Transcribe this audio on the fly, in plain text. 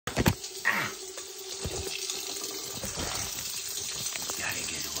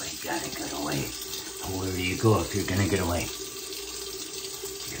gotta get away. Where do you go if you're gonna get away?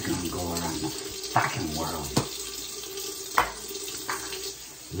 You're gonna go around the fucking world.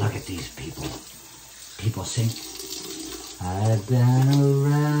 Look at these people. People sing, I've been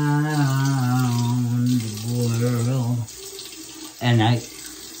around the world. And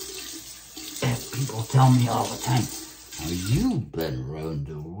people tell me all the time, oh, you've been around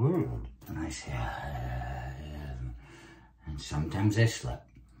the world. And I say, and sometimes I slip.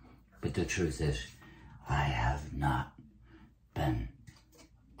 But the truth is, I have not been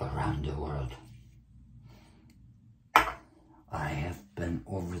around the world. I have been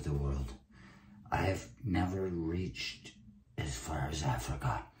over the world. I have never reached as far as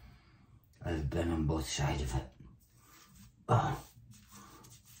Africa. I've been on both sides of it.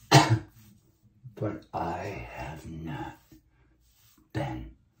 But I have not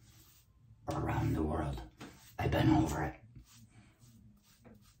been around the world. I've been over it.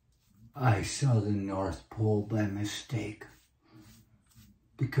 I saw the North Pole by mistake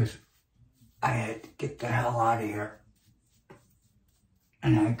because I had to get the hell out of here.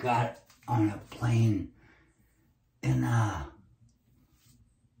 And I got on a plane in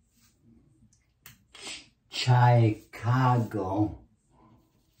Chicago.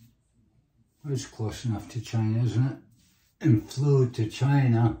 It's close enough to China, isn't it? And flew to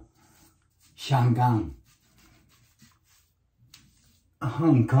China, Shanghai,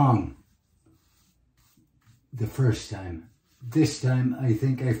 Hong Kong, the first time. This time, I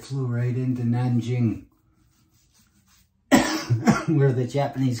think I flew right into Nanjing, where the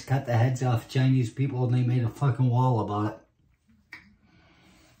Japanese cut the heads off Chinese people and they made a fucking wall about it.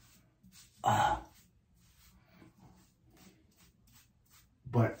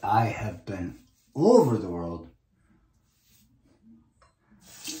 But I have been over the world.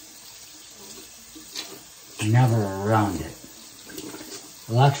 Never around it.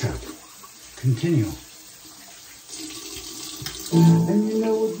 Alexa, continue. And you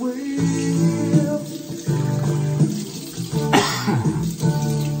know it will.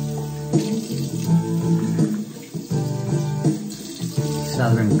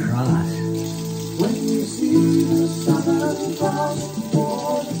 Southern Cross. When you see the Southern Cross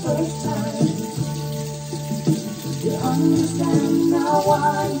for the first time, you understand now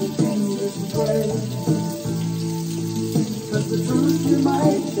why you came this way. Cause the truth you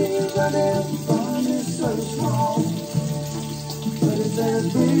might be running from is so small, but it's as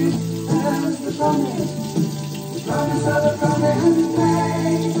big as the promise of the coming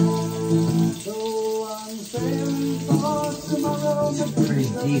day. So I'm sailing for tomorrow. It's pretty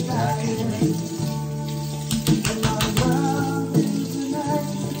deep, actually. And my love is the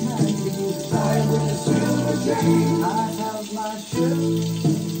next tide with a silver chain. I have my ship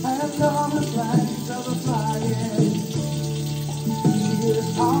and all the flags of a flying. She is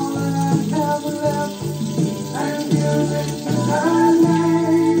all that I have left, and music to her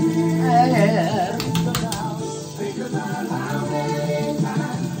name. Think about how many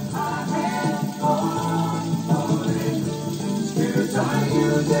times I had fallen. Spirits are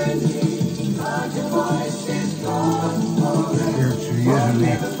using me, but your voice is gone. Spirits are using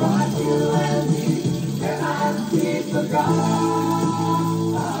me. Brought you and me, and I keep forgotten.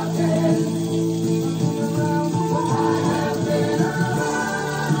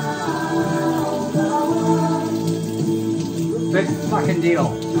 Big fucking deal.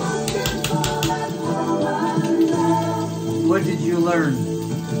 What did you learn?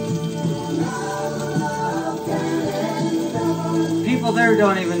 People there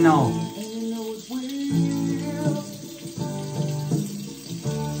don't even know.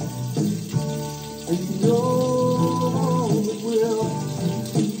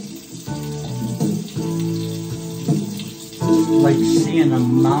 Like seeing a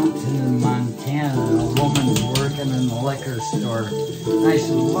mountain in Montana and a woman's working in the liquor store. And I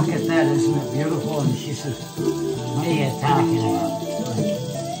said, look at that, isn't it beautiful? And she says, what are you talking about?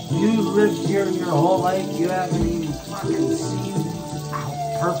 You lived here your whole life, you haven't even fucking seen how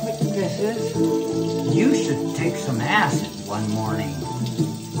perfect this is? You should take some acid one morning.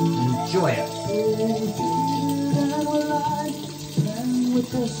 Enjoy it.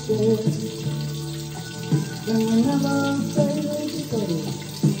 And we never faded together.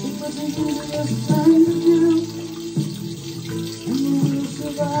 It was the easiest thing to do. And we will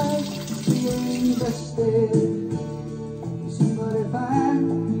survive being invested. Somebody fine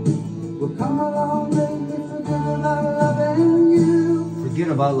will come along and forget about loving you. Forget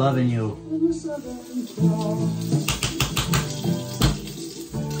about loving you. In the Southern Cross.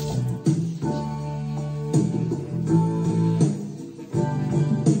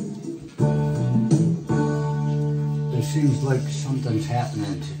 seems like something's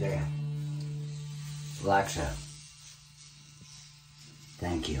happening today. Alexa,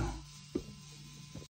 thank you.